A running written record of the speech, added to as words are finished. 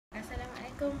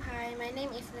Assalamualaikum. Hi, my name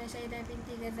is Nashaida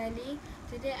binti Ghazali.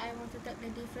 Today I want to talk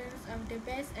the difference of the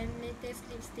best and latest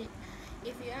lipstick.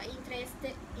 If you are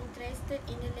interested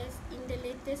in the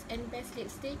latest and best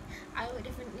lipstick, I would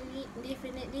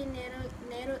definitely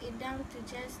narrow it down to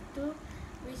just two,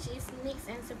 which is NYX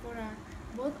and SEPHORA.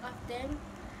 Both of them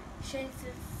share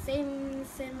the same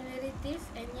similarities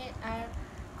and yet are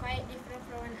quite different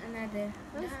from one another.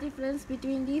 First difference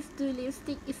between these two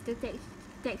lipsticks is the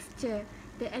texture.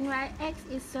 The NYX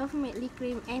is soft matte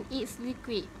cream and it's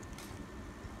liquid,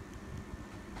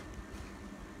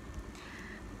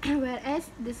 whereas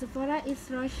the SEPHORA is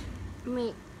rose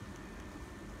matte.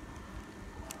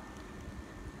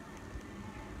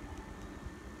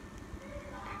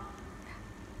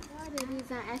 For the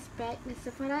design aspect, the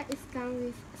SEPHORA is come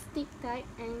with stick type,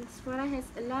 and SEPHORA has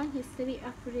a long history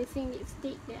of producing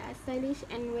lipstick that are stylish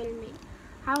and well made.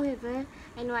 However,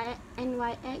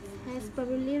 NYX has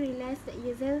probably realized that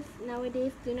users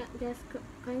nowadays do not just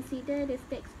consider the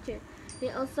texture.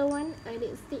 They also want a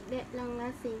lipstick that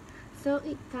long-lasting, so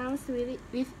it comes with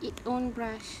its own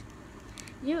brush.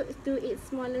 Due to its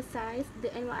smaller size,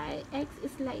 the NYX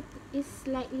is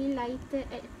slightly lighter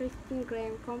at 15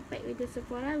 grams compared with the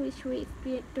SEPHORA, which weighs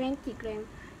 20 grams.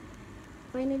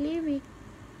 Finally,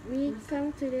 we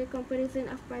come to the comparison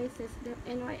of prices. The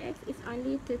NYX is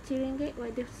only 30 ringgit,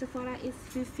 while the SEPHORA is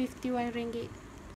 51 ringgit.